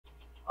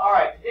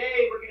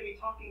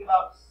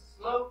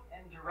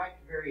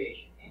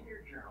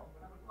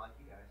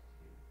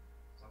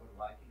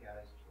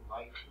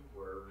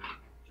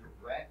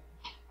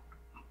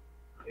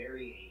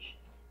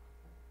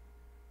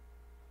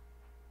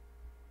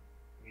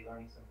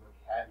learning some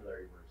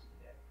vocabulary words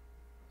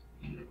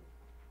today.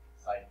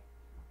 Exciting.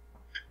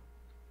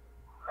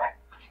 Right.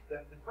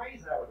 The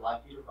phrase that I would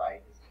like you to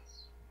write is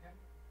this. Okay?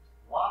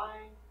 Y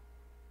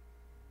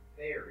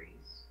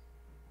varies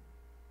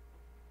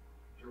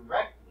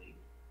directly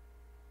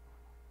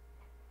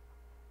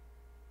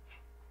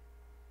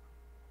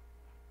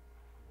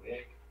with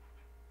X.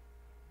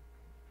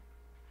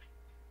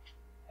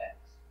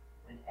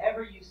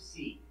 Whenever you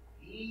see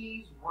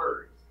these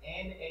words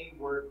in a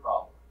word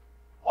problem,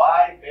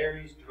 Y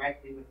varies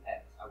directly with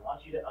X. I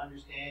want you to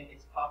understand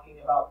it's talking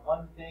about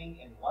one thing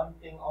and one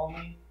thing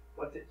only.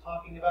 What's it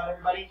talking about,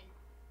 everybody?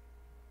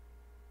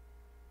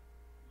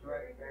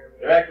 Direct variation.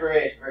 Direct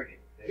variation. Very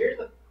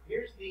good.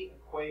 Here's the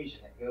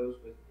equation that goes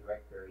with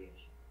direct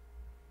variation.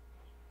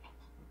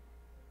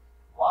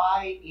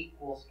 Y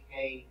equals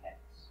Kx.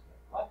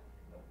 What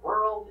in the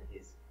world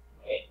is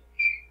K?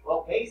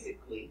 Well,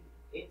 basically,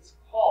 it's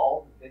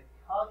called the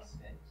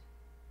constant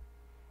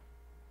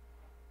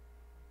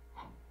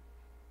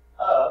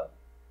of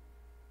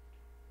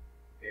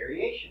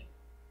variation.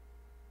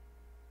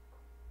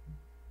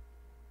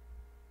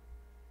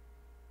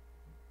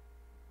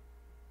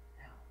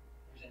 Now,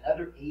 there's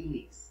another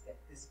alias that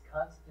this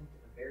constant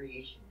of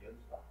variation goes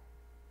by.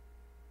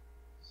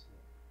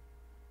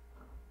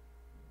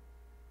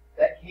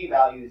 That K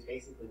value is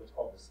basically what's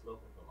called the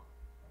slope of the line.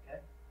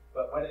 Okay?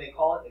 But what do they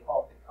call it? They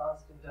call it the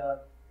constant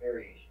of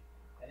variation.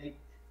 And they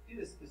do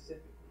this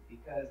specifically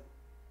because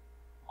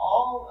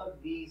all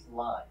of these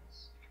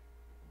lines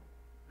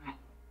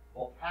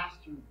will pass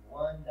through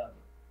one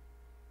number.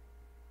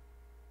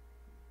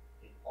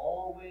 It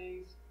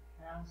always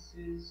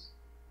passes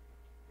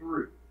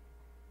through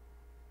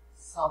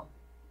something.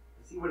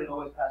 Let's see what it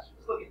always passes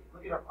through. Let's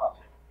look at our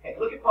problem. Okay,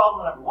 look at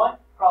problem number 1,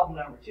 problem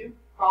number 2,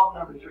 problem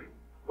number 3.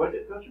 What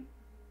did it go through?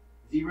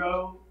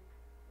 0,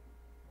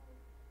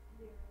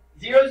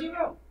 0,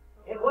 0.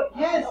 And what?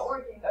 Yes,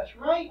 that's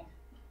right.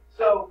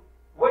 So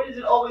what does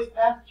it always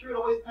pass through? It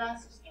always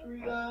passes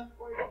through the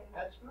origin.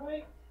 That's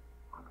right.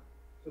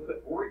 So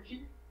put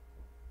origin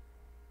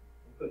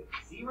and put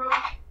 0,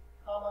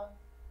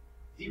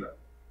 0.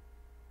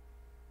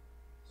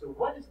 So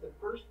what is the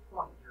first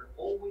point you're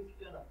always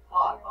going to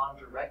plot on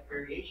direct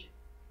variation?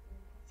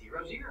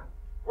 0, 0.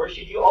 Where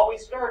should you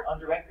always start on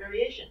direct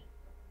variation?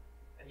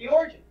 At the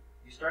origin.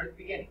 You start at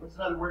the beginning. What's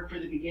another word for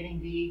the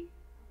beginning? The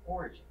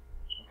origin.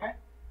 Okay?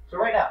 So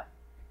right now,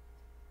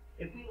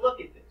 if we look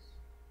at this,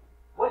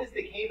 what is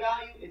the K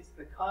value? It's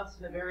the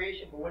constant of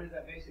variation, but what does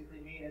that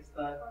basically mean? It's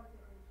the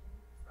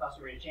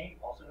constant rate of change,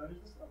 also known as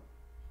the slope.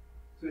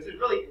 So it's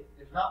really,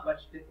 there's not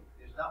much difference.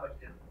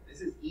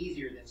 This is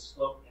easier than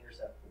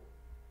slope-intercept form.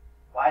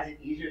 Why is it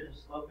easier than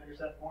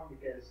slope-intercept form?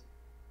 Because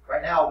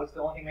right now, what's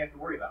the only thing we have to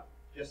worry about?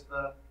 Just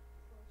the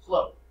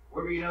slope.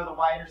 Where do you know the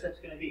y-intercept is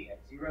going to be? At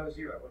 0,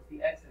 0. What's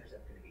the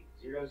x-intercept going to be?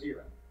 0,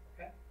 0.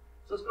 Okay?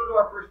 So let's go to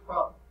our first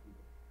problem.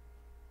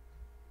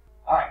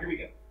 All right, here we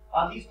go.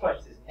 On these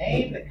questions,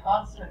 name the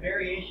constant of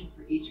variation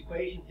for each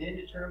equation, then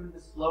determine the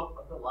slope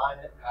of the line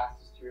that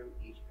passes through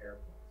each pair of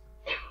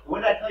points.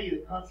 What did I tell you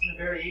the constant of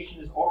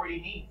variation is already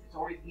means? It's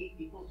always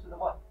equals to the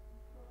what?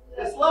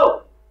 The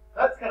slope.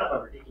 That's kind of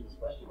a ridiculous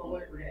question, but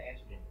we're going to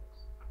answer it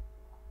anyways.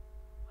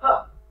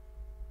 Huh.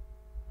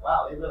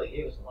 Wow, they really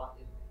gave us a lot,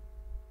 didn't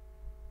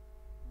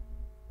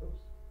they?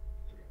 Oops.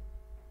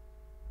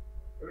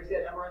 Everybody see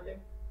that number right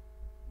there?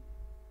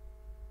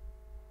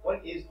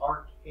 What is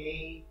our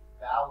K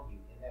value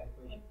in that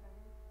equation?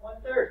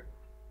 1/3.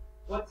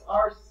 What's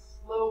our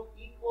slope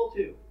equal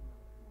to?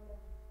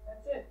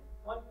 That's it.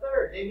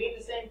 1/3. They mean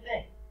the same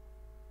thing.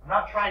 I'm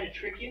not trying to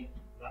trick you.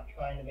 I'm not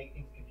trying to make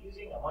things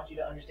confusing. I want you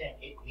to understand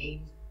it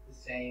means the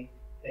same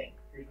thing.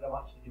 Here's what I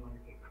want you to do on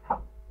your paper.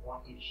 I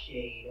want you to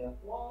shade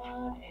up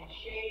 1 and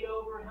shade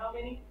over how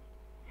many?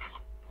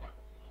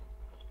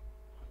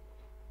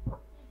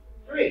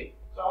 3.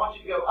 So I want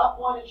you to go up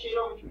 1 and shade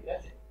over 3.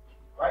 That's it.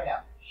 Right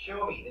now,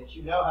 show me that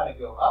you know how to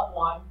go up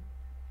 1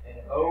 and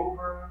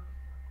over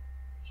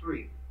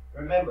 3.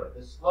 Remember,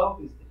 the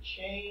slope is the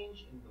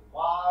change in the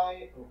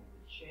y over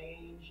the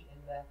change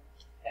in the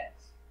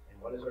x.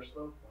 And what is our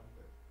slope?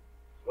 1/3.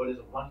 What does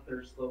a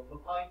 1/3 slope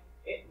look like?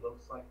 It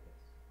looks like this.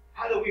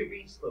 How do we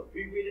read slope?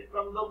 We read it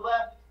from the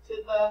left to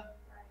the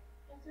right.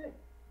 That's it.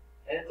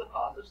 And it's a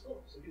positive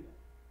slope, so do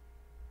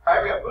that. All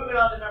right, we go. Moving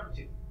on to number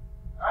 2.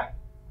 All right?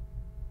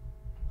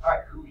 All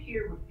right, who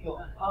here would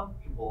feel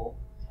comfortable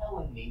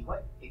telling me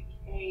what the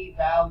K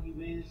value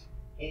is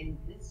in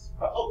this?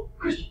 Oh,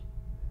 Christian.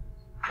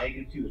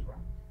 -2 is right.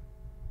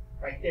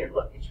 Right there.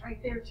 Look, it's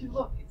right there too.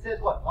 Look, it says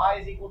what? Y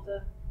is equal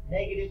to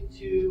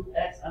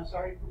 -2x. I'm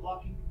sorry for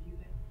blocking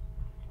confusing.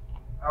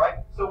 All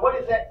right. So what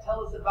does that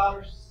tell us about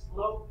our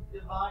slope,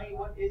 Devani?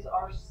 What is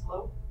our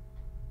slope?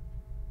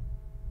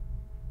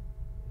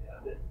 Yeah,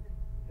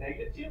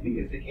 -2,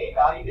 because the K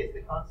value is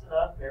the constant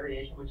of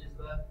variation, which is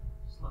the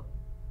slope.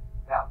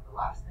 Now, the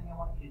last thing I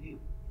want you to do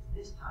is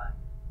this time,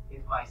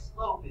 if my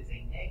slope is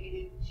a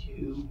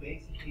 -2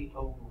 basically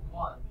over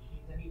 1, which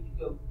means I need to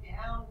go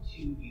down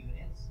 2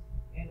 units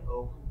and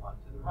over 1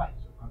 to the right.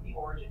 So from the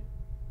origin,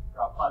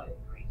 here I'll plot it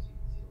in green so you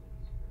can see a little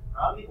easier.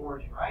 from the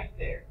origin right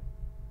there.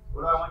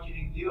 What do I want you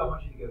to do? I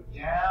want you to go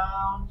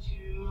down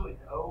 2 and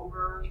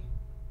over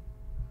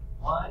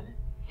 1.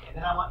 And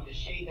then I want you to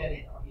shade that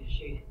in. I want you to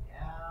shade it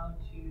down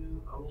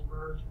 2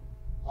 over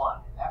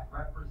 1. And that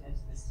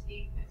represents the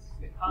steepness,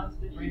 the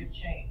constant rate of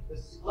change, the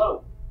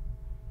slope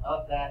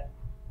of that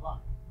line.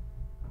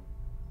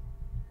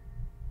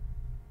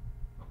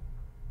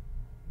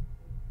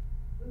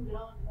 Moving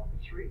on to number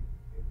 3. Here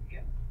we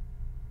go.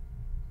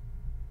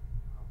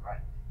 All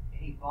right.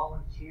 Any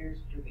volunteers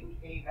for the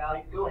K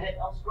value? Go ahead,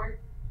 L squared.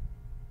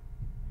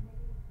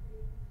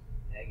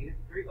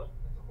 -3. Oh,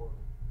 that's a horrible.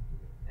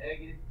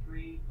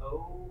 -3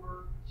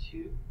 over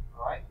 2.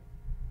 All right.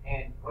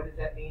 And what does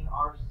that mean?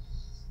 Our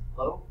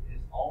slope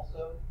is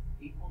also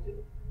equal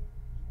to?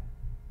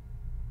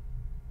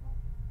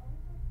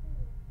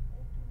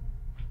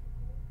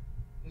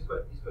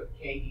 Just put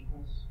K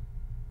equals.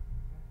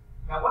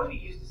 Now, what are we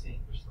used to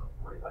seeing for slope?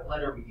 What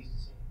letter are we used to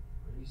seeing?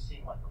 We're used to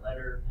seeing what? The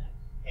letter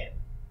M.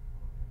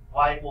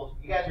 Y equals,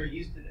 you guys are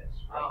used to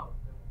this, right?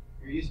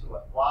 You're used to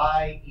what?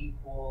 Y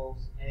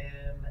equals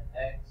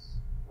mx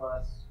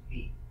plus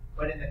b.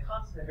 But in the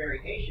constant of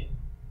variation,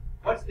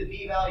 what's the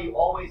b value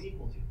always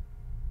equal to?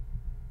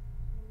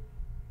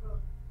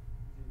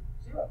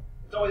 0.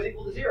 It's always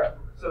equal to 0.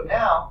 So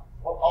now,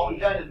 all we've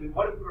done is,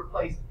 what have we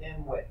replaced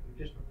m with? We've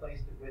just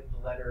replaced it with the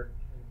letter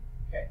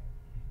K.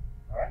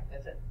 All right,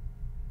 that's it.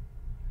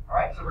 All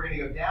right, so we're going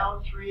to go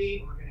down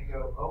 3, we're going to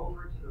go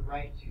over to the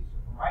right 2. So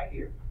from right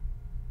here,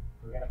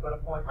 we're going to put a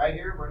point right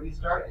here. Where do we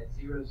start? At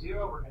 0,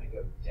 0. We're going to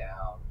go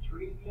down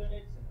 3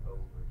 units and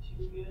over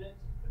 2 units.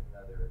 Put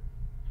another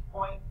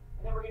point,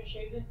 and then we're going to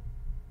shade it in.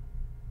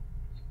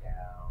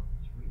 Down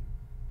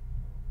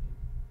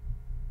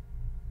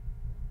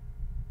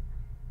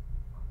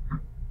 3.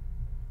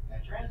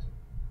 That's your answer.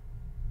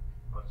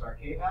 What's our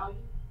K value?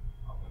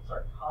 What's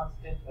our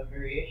constant of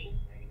variation?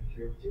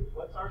 -3 over 2.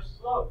 What's our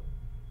slope?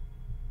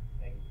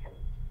 -3.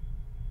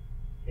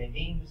 They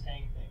mean the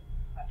same thing.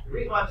 The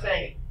reason why I'm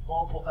saying it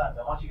multiple times,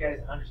 I want you guys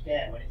to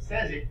understand when it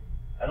says it,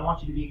 I don't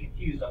want you to be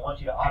confused. I want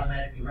you to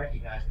automatically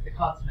recognize that the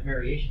constant of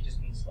variation just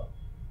means slope.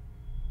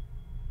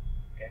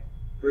 Okay?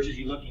 Versus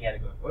you looking at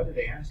it going, what are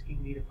they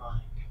asking me to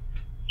find?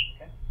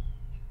 Okay?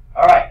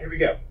 All right, here we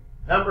go.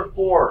 Number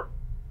 4.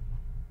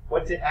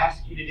 What's it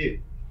ask you to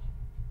do?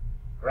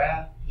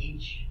 Graph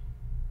each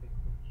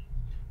equation.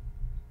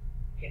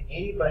 Can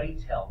anybody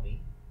tell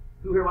me,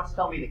 who here wants to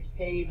tell me the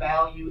K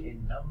value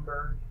in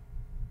number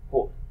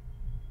 4?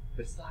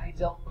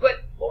 Besides L,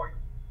 but Lord,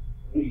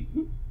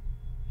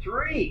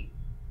 3,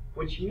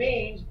 which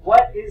means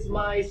what is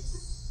my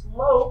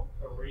slope?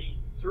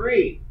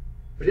 3.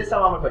 But this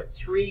time I'm going to put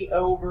 3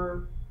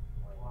 over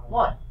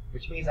 1,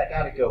 which means I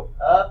got to go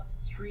up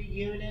 3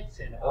 units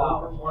and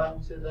over 1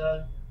 to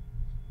the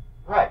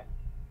right.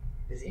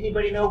 Does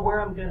anybody know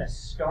where I'm going to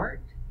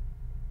start?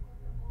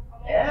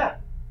 Yeah,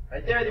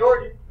 right there, the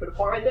origin. Put a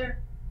point right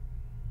there.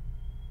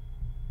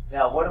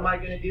 Now, what am I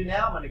going to do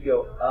now? I'm going to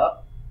go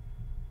up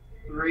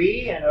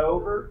 3 and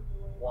over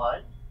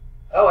 1.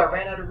 Oh, I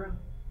ran out of room.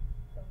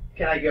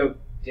 Can I go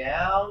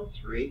down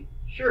 3?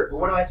 Sure, but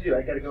what do I have to do?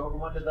 I got to go over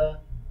 1 to the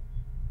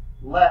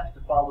left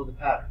to follow the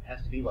pattern. It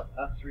has to be what?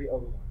 Up 3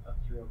 over 1. Up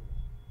 3 over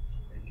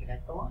 1. And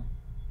connect the line.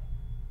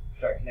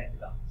 Sorry, connect the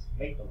dots.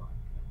 Make the line.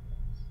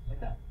 Like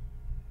that.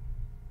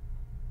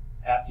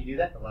 After you do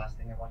that, the last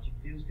thing I want you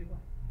to do is do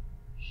what?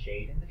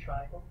 Shade in the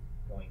triangle,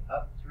 going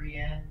up 3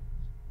 and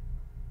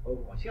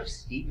over 1. See how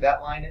steep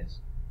that line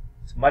is?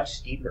 It's much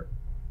steeper.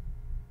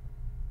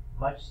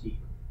 Much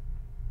steeper.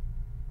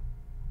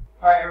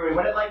 All right, everybody,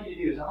 what I'd like you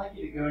to do is I'd like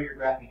you to go to your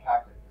graphing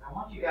calculator. I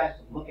want you guys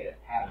to look at a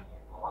pattern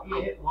here. I want you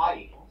to hit y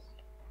equals.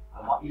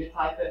 I want you to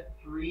type in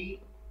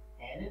 3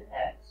 and an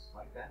x,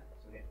 like that.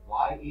 So hit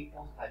y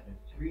equals, type in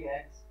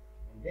 3x,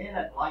 and then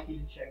I'd like you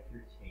to check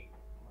your table.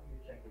 I want you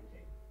to check your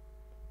table.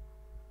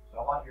 So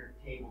I want your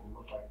table to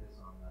look like this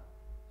on the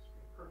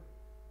screen. Perfect.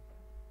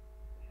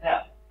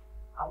 Now,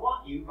 I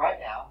want you right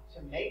now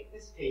to make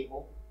this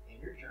table in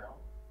your journal.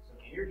 So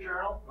in your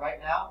journal right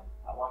now,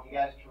 I want you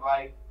guys to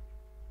write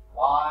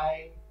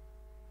y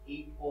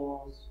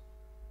equals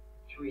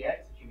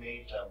 3x. If you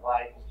made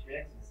y equals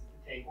 3x, and this is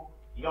the table.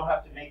 You don't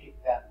have to make it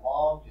that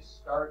long. Just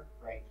start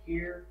right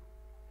here,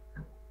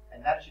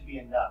 and that should be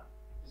enough.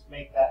 Just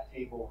make that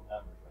table of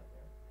numbers right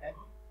there. Okay?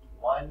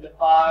 1 to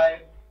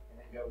 5, and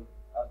then go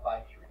up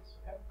by 3.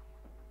 Okay?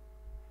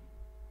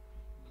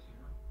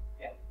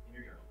 Yeah, in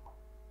your journal.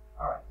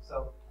 All right.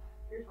 So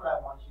here's what I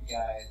want you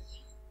guys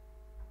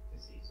to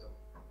see. So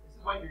this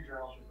is what your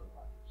journal should look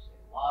like. You say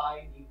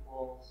y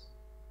equals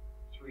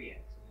 3x.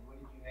 And then what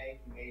did you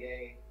make? You made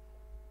a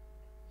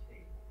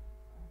table.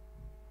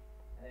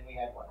 And then we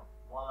had what?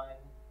 1,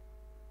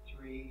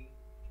 3,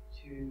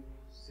 2,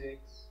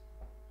 6,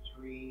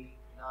 3,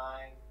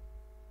 9,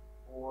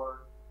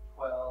 4,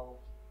 12,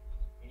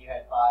 and you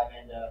had 5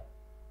 and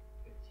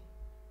 15.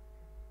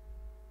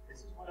 This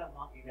is what I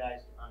want you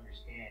guys to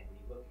understand when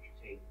you look at your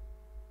table.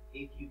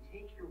 If you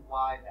take your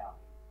y value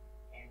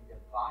and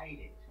divide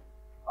it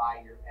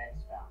by your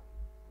x value,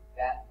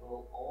 that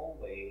will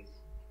always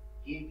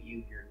give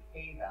you your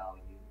k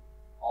value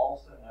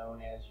also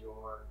known as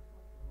your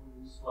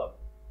slope.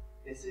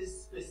 This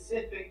is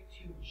specific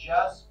to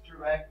just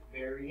direct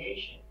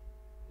variation.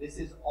 This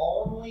is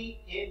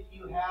only if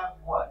you have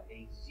what?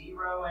 A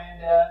 0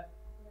 and a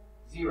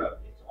 0.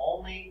 It's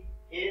only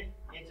if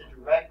it's a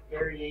direct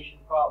variation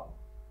problem.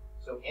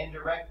 So in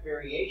direct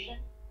variation,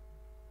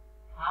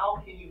 how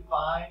can you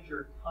find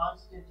your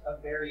constant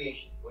of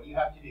variation? What do you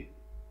have to do?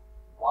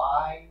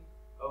 Y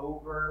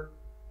over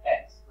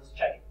x. Let's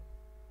check it.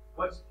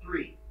 What's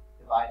 3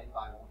 divided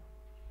by 1?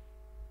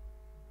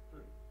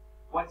 3.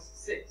 What's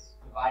 6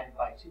 divided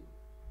by 2?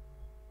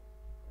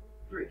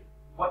 3.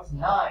 What's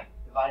 9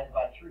 divided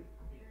by 3?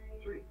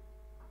 3.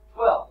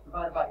 12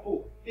 divided by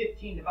 4.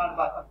 15 divided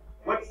by 5.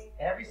 What's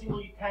every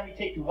single time you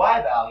take your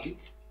y value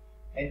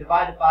and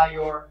divide it by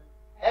your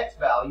x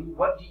value,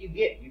 what do you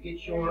get? You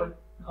get your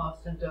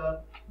constant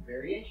of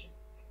variation.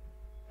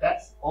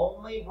 That's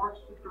only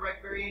works with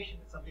direct variation.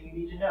 It's something you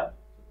need to know.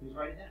 So please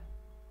write it down.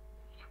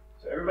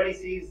 So everybody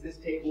sees this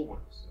table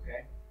works,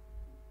 okay?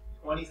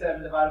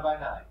 27 divided by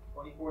 9,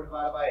 24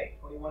 divided by 8,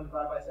 21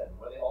 divided by 7.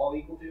 What are they all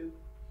equal to?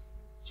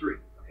 3.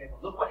 Okay, well,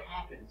 look what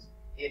happens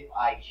if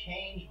I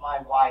change my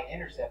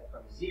y-intercept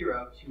from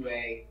 0 to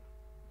a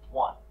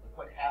 1. Look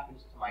what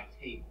happens to my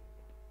table.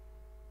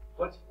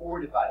 What's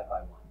 4 divided by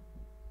 1?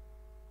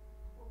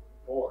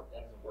 4.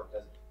 That doesn't work,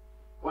 does it?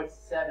 What's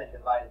 7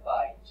 divided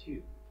by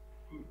 2?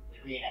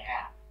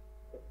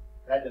 3.5.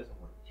 That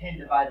doesn't work. 10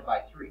 divided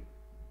by 3.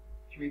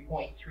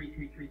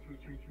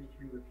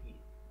 3.3333333 repeated.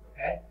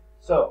 Okay?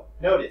 So,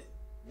 notice,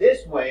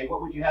 this way,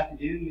 what would you have to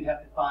do? You'd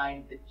have to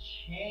find the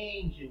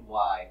change in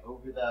y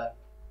over the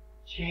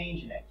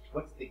change in x.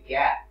 What's the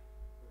gap?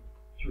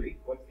 3.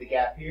 What's the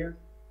gap here?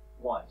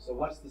 1. So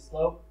what's the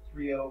slope?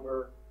 3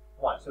 over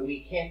 1. So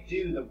we can't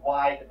do the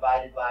y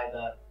divided by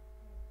the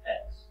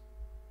x.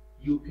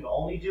 You can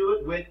only do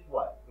it with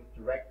what? With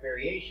direct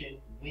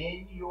variation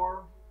when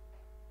your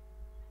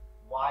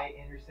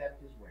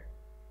y-intercept is where?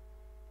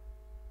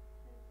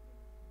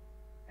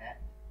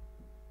 At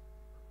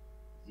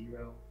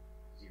 0,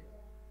 0.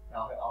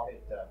 Now I'll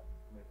hit, I'm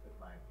going to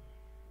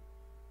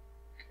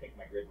take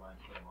my grid line,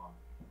 put them on.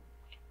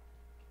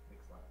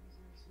 Makes it a lot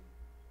easier to see.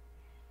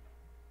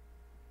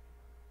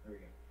 There we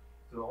go.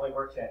 So it only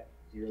works at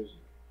 0, 0.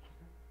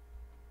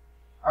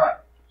 All right.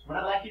 So what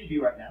I'd like you to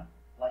do right now,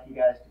 I'd like you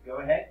guys to go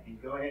ahead and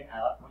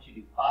I want you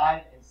to do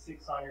 5 and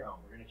 6 on your own.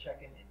 We're going to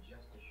check in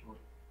just a short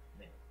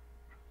minute.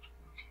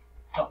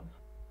 Oh. All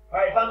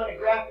right, if I'm going to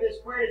graph this,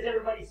 where does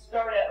everybody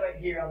start at right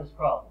here on this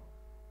problem?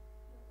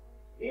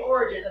 The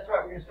origin. That's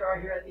right, we're going to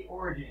start here at the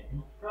origin.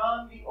 And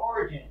from the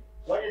origin,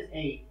 what does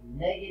a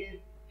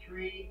negative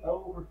 3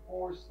 over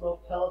 4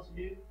 slope tell us to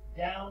do?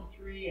 Down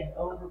 3 and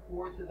over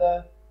 4 to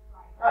the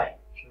right.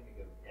 So we're going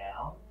to go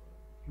down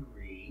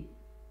 3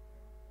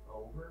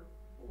 over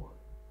 4.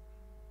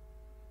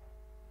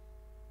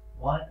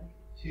 1,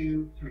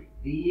 2, 3.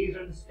 These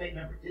are the space.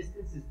 Remember,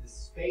 distance is the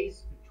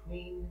space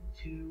between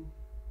 2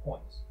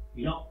 points.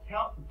 We don't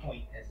count the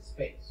point as a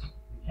space.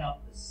 We count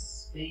the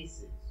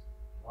spaces.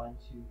 1,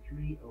 2,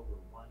 3 over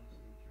 1, 2,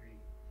 3,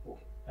 4.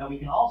 Now we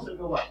can also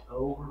go up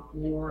over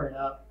 4 and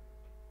up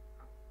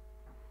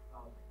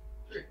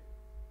 3.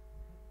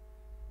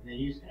 And then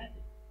use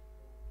connected.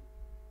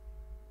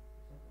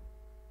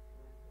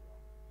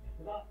 Connect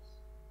the dots.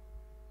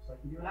 Just like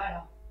you do an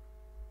IHOP.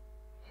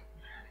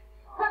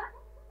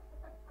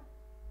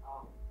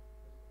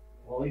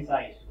 Well, at least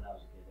I used to when I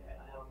was a kid. They had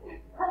IHOP.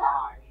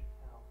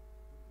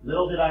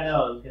 Little did I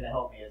know it was going to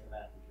help me as a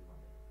math teacher one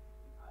day.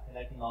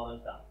 Connecting all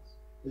those dots.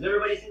 Does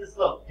everybody see the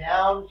slope?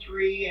 Down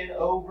 3 and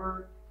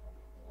over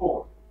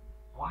 4.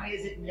 Why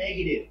is it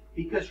negative?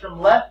 Because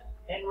from left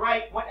and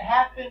right, what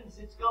happens?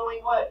 It's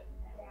going what?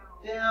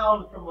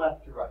 Down from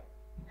left to right.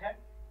 Okay?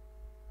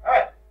 All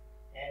right.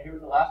 And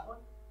here's the last one.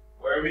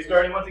 Where are we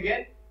starting once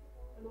again?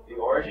 The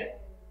origin.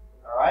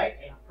 All right.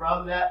 And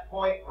from that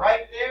point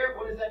right there,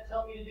 what does that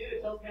tell me to do?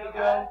 It tells me to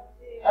go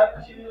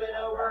up 2 and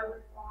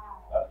over.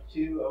 Up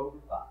 2 over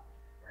 5.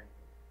 Right.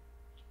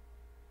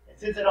 And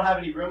since I don't have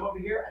any room over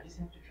here, I just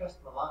have to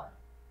trust my line.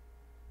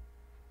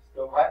 Just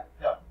go right.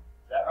 No.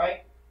 Is that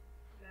right?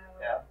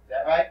 No. Is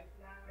that right?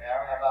 No.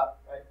 How about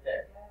right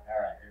there? All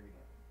right. Here we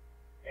go.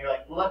 And you're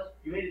like, well,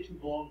 you made it too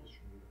long. Just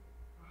remove it.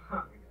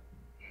 Here we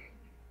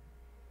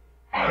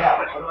go. Now,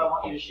 what do I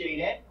want you to shade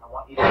in? I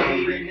want you to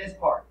shade in this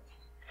part.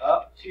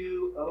 Up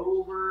 2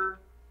 over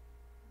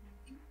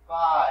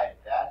 5.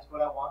 That's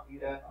what I want you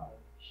to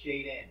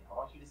shade in. I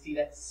want you to see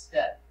that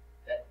step,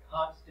 that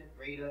constant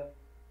rate of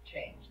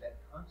change, that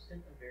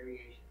constant of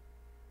variation.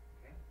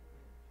 Okay?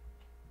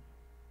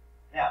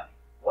 Now,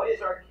 what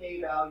is our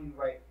k value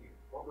right here?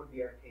 What would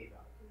be our k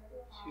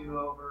value? 2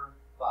 over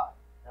 5.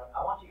 Now,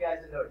 I want you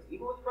guys to notice,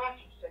 even with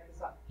fractions, check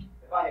this out.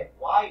 If I have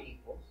y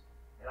equals,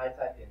 and I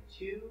type in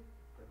 2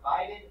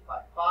 divided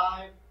by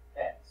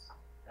 5x,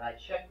 and I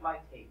check my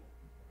table,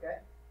 okay?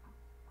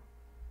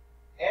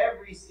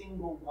 Every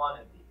single one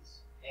of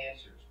these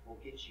answers will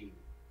get you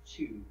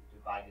 2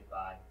 divided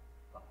by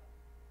 5.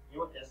 You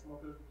know what decimal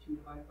goes with 2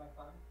 divided by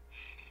 5?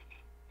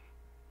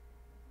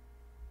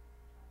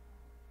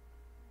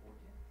 4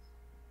 tenths.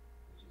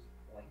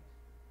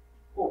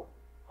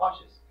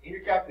 in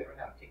your calculator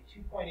right now, take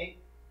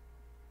 2.8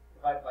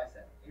 divided by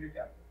 7. In your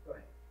calculator, go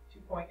ahead.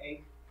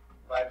 2.8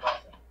 divided by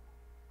 7.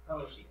 How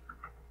much you get?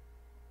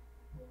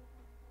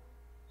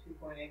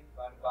 2.8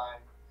 divided by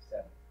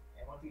 7.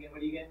 And once again,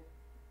 what do you get?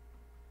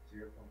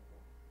 0.4.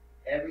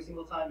 Every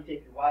single time you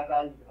take your y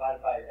value, divide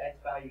it by your x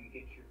value, you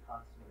get your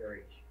constant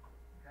variation.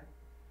 Okay?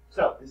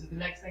 So, this is the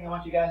next thing I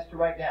want you guys to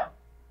write down.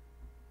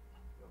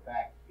 Go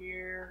back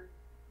here.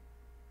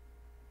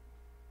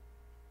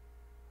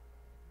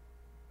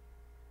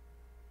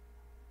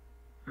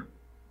 I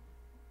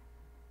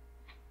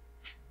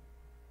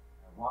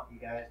want you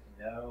guys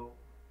to know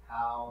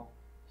how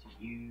to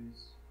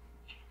use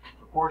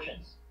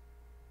proportions.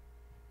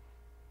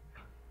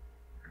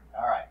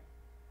 All right.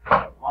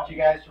 I want you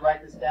guys to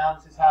write this down.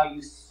 This is how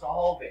you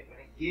solve it when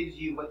it gives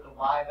you what the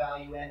y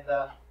value and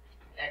the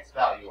x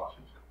value are.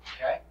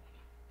 Okay?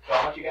 So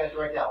I want you guys to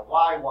write down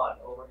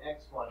y1 over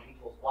x1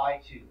 equals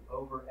y2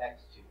 over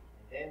x2.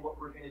 And then what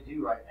we're going to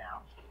do right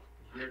now is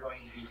we're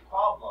going to do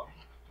problem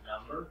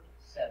number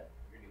 7.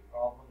 We're going to do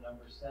problem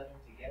number 7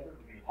 together. We're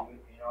going to do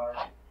it in our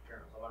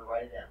journals. I want to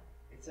write it down.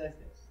 It says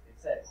this. It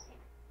says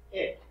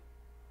if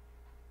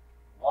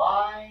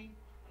y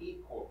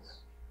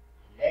equals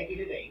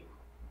negative 8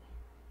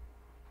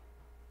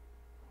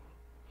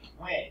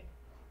 when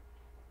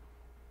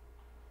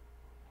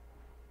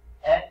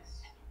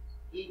x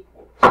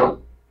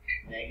equals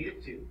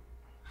negative 2,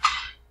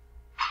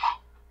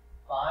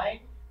 find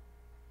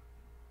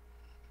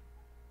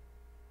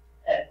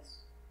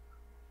x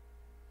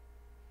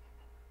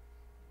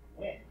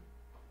when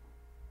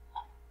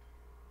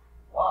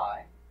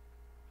y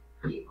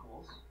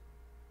equals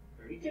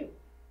 32.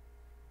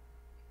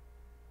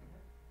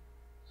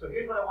 So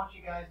here's what I want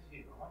you guys to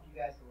do. I want you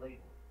guys to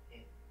label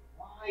it. If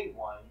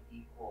y1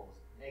 equals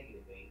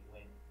negative 8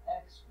 when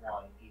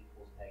x1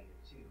 equals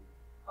negative 2,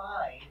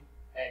 find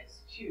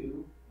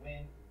x2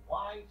 when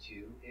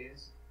y2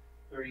 is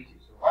 32.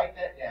 So write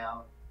that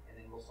down and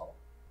then we'll solve.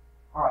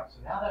 All right, so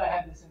now that I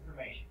have this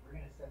information, we're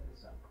going to set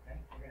this up, okay?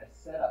 We're going to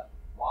set up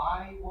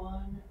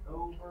y1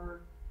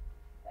 over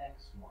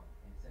x1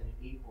 and set it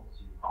equal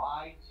to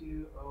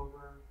y2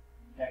 over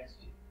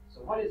x2.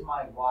 So what is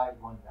my y1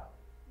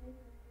 value?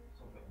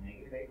 So we'll put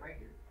negative 8 right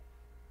here.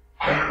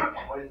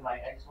 And what is my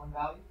x1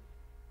 value?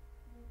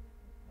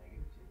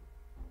 Negative 2.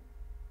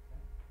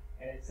 Okay.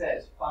 And it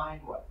says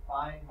find what?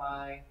 Find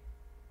my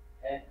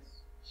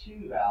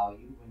x2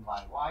 value when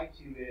my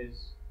y2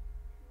 is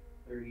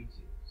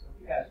 32. So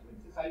if you guys, this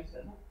is how you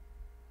set it up.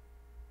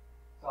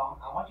 So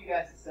I want you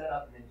guys to set it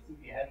up and then see if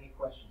you have any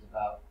questions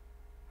about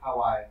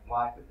why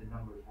I put the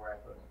numbers where I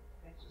put them.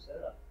 Okay, so set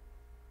it up.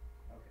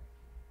 Okay.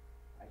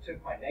 I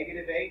took my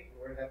negative 8, and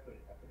where did I put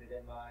it? I put it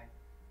in my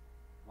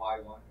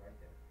y1 right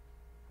there.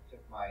 I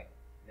took my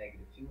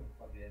negative 2 and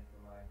plugged it in for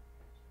my.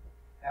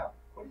 Now,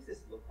 what does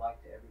this look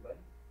like to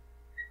everybody?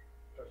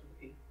 Starts with a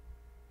P.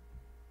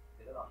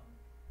 Hit it on.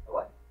 A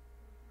what?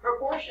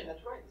 Proportion,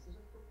 that's right. This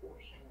is a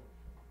proportion.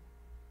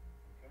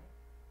 Okay.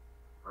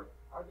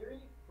 Are there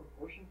any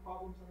proportion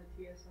problems on the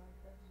TSI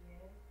test?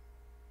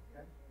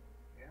 Okay.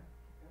 Yeah.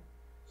 Okay.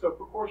 So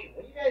proportion.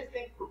 What do you guys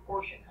think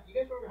proportion? You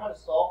guys remember how to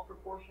solve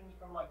proportions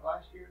from like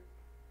last year?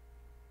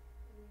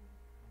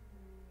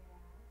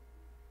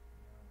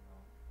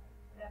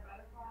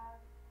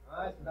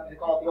 Sometimes they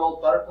call it the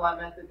old butterfly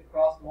method, the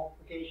cross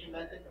multiplication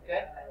method,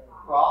 okay?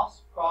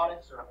 Cross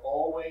products are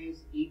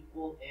always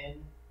equal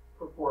in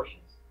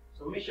proportions.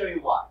 So let me show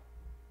you why.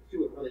 Let's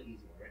do it really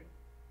easy, ready?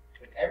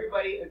 But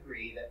everybody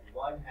agree that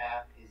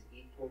 1/2 is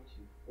equal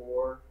to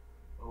 4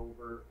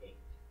 over 8.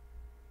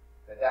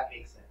 That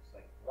makes sense.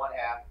 Like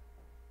 1/2,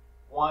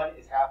 1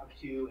 is half of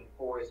 2 and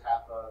 4 is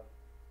half of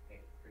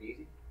 8. Pretty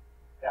easy?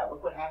 Now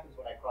look what happens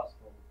when I cross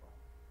multiply.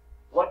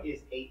 What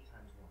is 8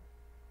 times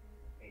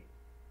 1? 8.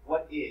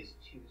 What is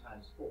 2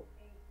 times 4?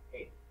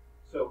 8.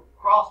 So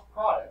cross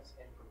products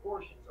and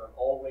proportions are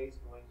always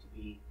going to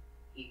be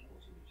equal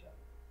to each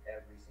other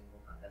every single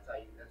time. That's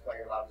why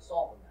you're allowed to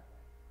solve them that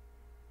way.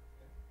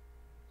 Okay.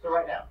 So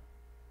right now,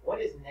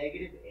 what is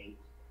negative 8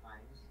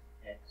 times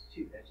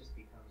x2? That just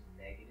becomes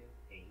negative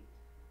 8x.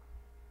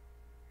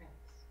 Now,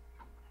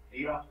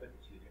 you don't have to put the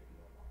 2 there if you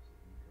don't want to.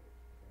 You could.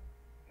 Okay.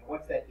 And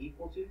what's that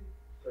equal to?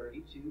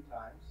 32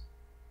 times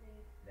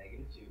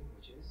negative 2,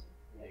 which is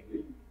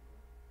negative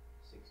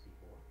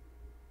 64.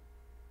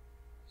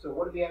 So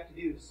what do we have to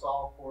do to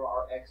solve for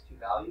our x2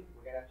 value?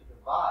 We're going to have to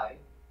divide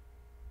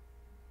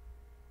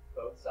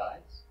both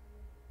sides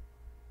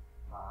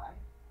by, what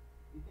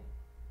do you think?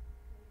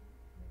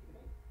 Negative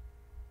 8.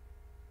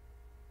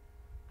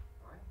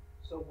 All right.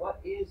 So what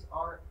is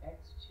our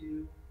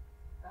x2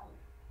 value?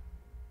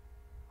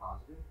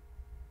 Positive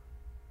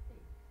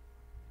 8.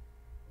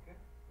 Okay.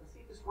 Let's see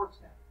if this works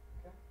now.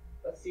 Okay.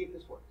 Let's see if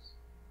this works.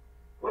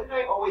 What did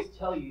I always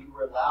tell you you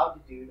were allowed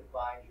to do to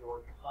find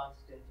your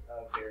constant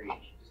of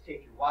variation? Just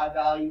take your y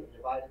value and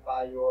divide it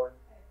by your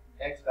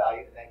x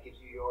value, and that gives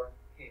you your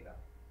k value.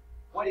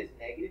 What is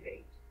negative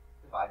 8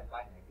 divided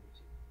by negative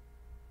 2?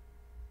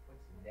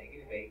 What's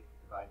negative 8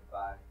 divided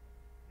by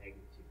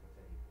negative 2? What's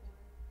that equal to?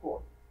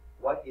 4.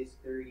 What is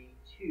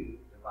 32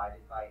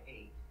 divided by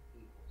 8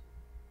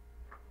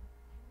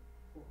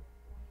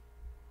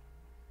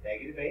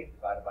 Negative 8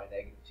 divided by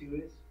negative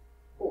 2 is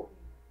 4.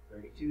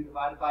 32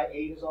 divided by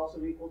 8 is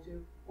also equal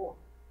to 4.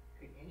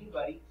 Could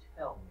anybody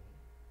tell me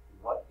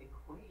what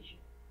equation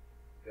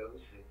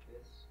goes with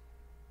this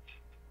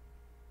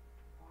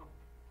problem?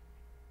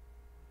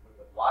 We'll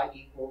put y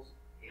equals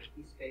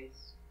empty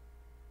space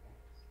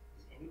x.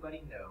 Does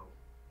anybody know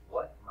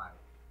what my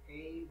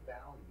a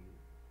value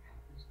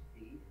happens to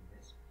be in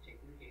this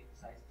particular case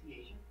besides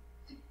t-ation?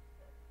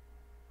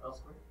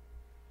 Elsewhere?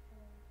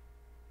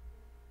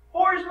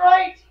 4 is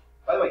right!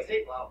 By the way, say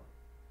it loudly.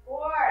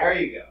 4. There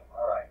you go.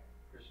 All right.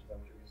 Christian, is that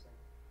what you're going to say?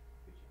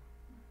 Good job.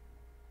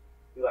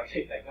 You like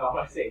to think, no, I'm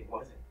going to say it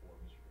wasn't 4,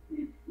 Mr.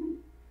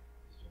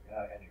 Just joking.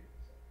 I knew you were going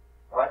to say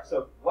it. All right,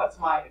 so what's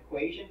my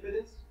equation for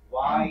this?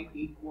 Y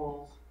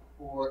equals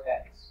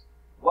 4x.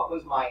 What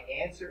was my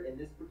answer in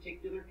this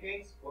particular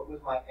case? What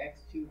was my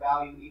x2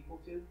 value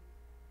equal to?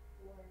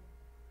 4.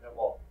 No,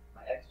 well,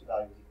 my x2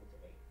 value was equal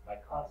to 8. My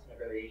constant of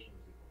variation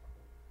was equal to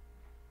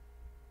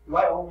 4.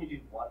 Do I only do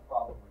one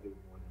problem or do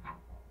more than one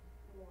problem?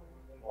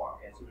 More.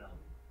 Okay, so no.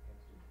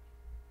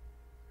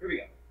 Here we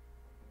go.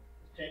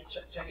 Let's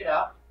check it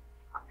out.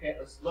 Okay,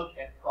 let's look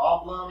at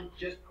problem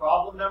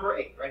number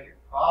 8, right here.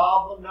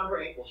 Problem number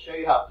 8 will show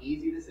you how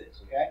easy this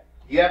is, okay?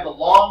 You have the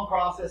long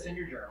process in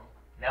your journal.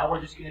 Now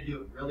we're just going to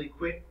do it really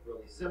quick,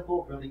 really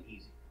simple, really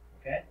easy,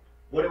 okay?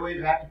 What do we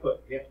have to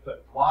put? We have to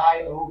put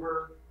y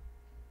over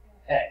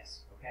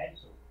x, okay?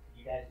 So can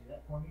you guys do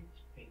that for me?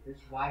 Take this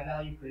y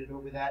value, put it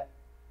over that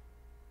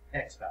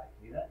x value.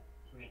 Can you do that?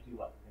 So we're going to do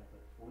what? We're going to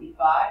put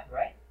 45,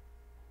 right?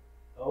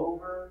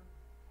 Over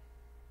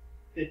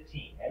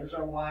 15. There's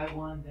our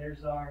y1,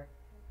 there's our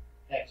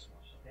x1,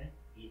 okay?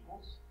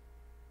 Equals.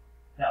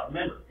 Now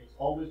remember, it's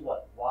always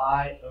what?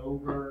 Y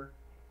over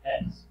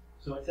x.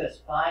 So it says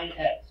find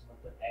x. I'm going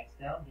to put x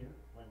down here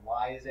when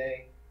y is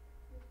a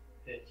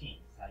 15. This is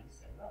how you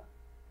set it up.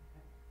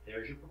 Okay?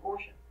 There's your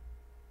proportion.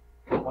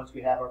 Once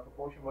we have our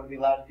proportion, what are we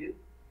allowed to do?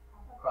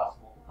 Cross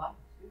multiply.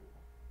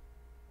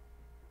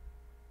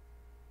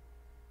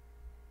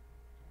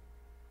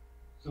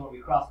 So when we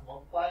cross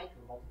multiply,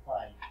 we're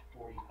multiplying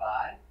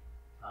 45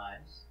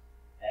 times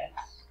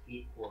x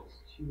equals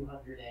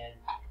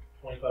 225.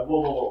 Whoa,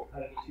 whoa, whoa. How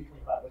do I get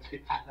 225? What's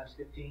 15 times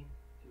 15?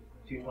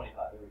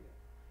 225. There we go.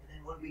 And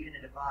then what are we going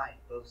to divide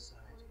both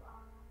sides by?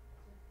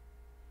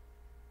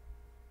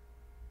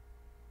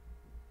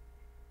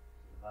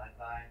 Divide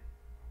by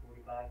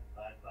 45,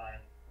 divide by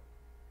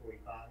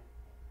 45.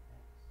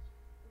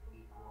 X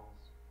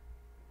equals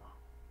 5.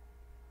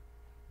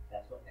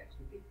 That's what x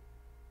would be.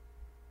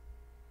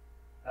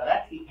 Now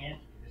that's the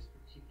answer to this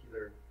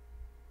particular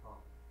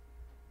problem.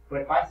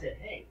 But if I said,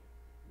 hey,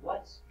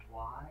 what's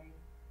y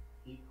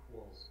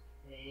equals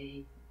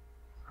k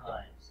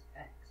times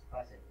x? If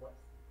I said,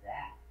 what's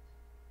that?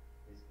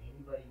 Does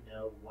anybody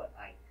know what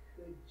I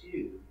could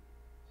do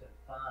to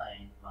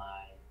find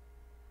my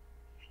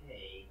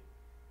k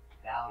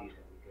value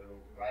that would go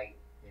right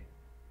in?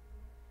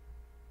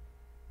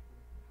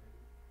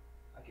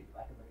 I can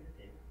look at a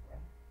table,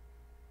 right?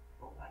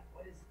 Well,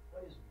 what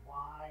is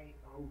y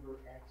over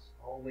x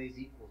always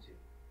equal to?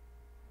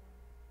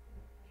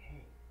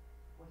 K.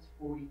 What's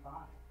 45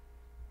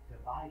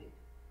 divided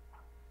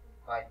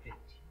by 15?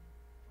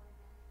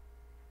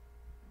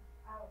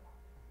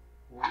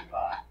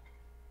 45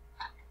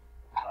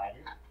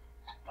 divided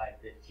by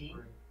 15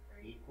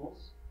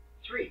 equals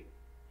 3.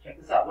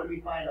 Check this out. What do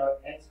we find our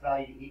x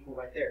value to equal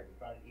right there? We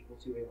find it equal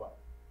to a what?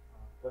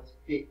 What's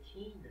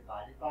 15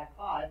 divided by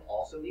 5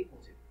 also equal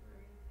to?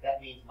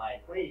 That means my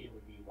equation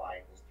would be y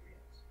equals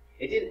 3x.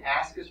 It didn't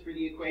ask us for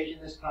the equation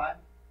this time.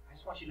 I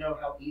just want you to know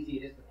how easy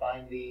it is to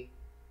find the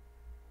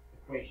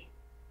equation.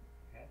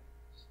 Okay?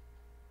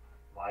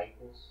 Y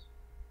equals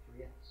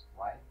 3x.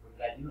 What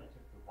did I do? I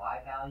took the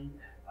y value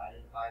and divided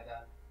it by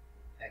the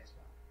x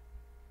value.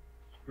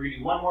 We're going to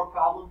do one more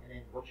problem, and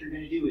then what you're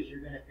going to do is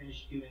you're going to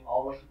finish doing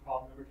all the way to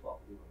problem number 12.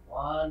 We're doing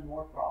one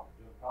more problem.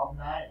 We're doing problem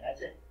 9, and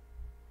that's it.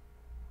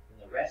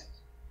 And the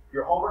rest,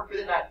 your homework for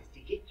the night is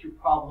to get through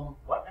problem,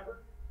 what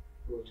number?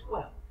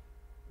 12.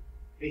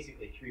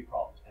 Basically 3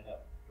 problems. I know,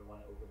 don't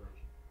want to overload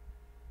you.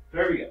 So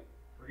there we go.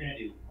 We're going to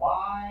do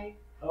y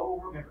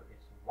over, remember,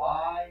 it's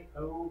y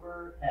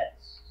over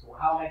x. So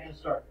how am I going to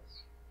start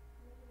this?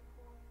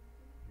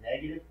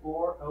 Negative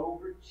 4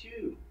 over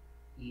 2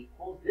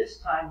 equals, this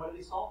time, what are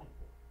we solving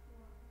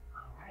for?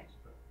 All right, so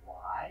put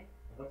y,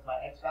 and what's my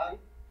x value?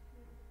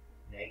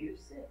 Negative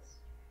 6.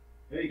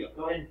 There you go.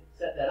 Go ahead and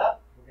set that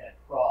up. We're going to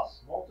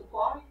cross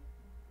multiply.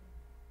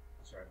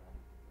 Sorry about that.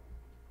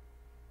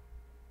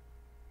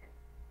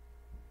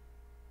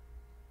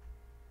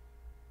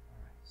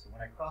 All right, so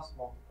when I cross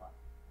multiply,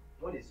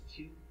 what is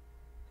 2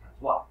 times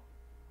y?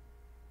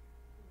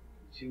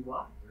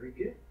 2y. Very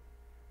good.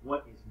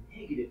 What is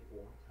negative 4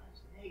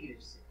 times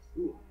negative 6?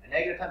 Ooh, a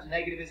negative times a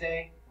negative is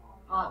a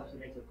positive, so it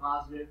makes a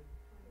positive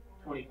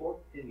 24.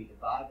 Then we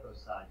divide both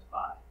sides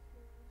by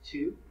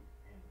 2,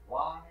 and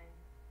y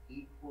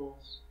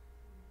equals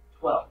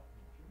 12.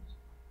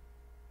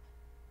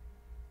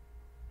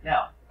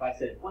 Now, if I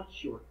said,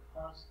 what's your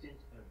constant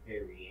of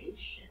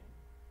variation?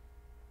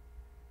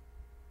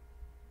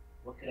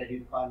 What could I do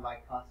to find my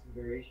constant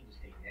variation?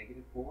 Just take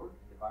negative 4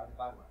 and divide it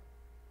by what?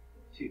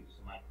 2.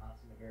 So my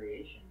constant of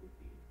variation would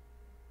be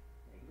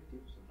negative 2.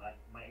 So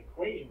my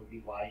equation would be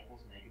y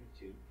equals negative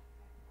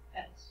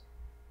 2x.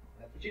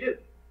 That's what you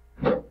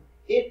do.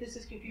 If this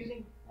is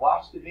confusing,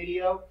 watch the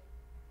video.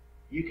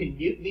 You can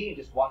mute me and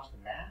just watch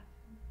the math.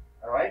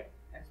 All right?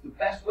 That's the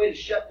best way to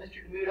shut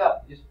Mr. Demuth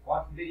up. Just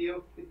watch the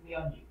video, put me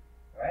on mute.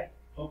 All right?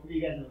 Hopefully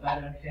you guys have a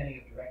better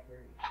understanding of direct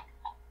variation.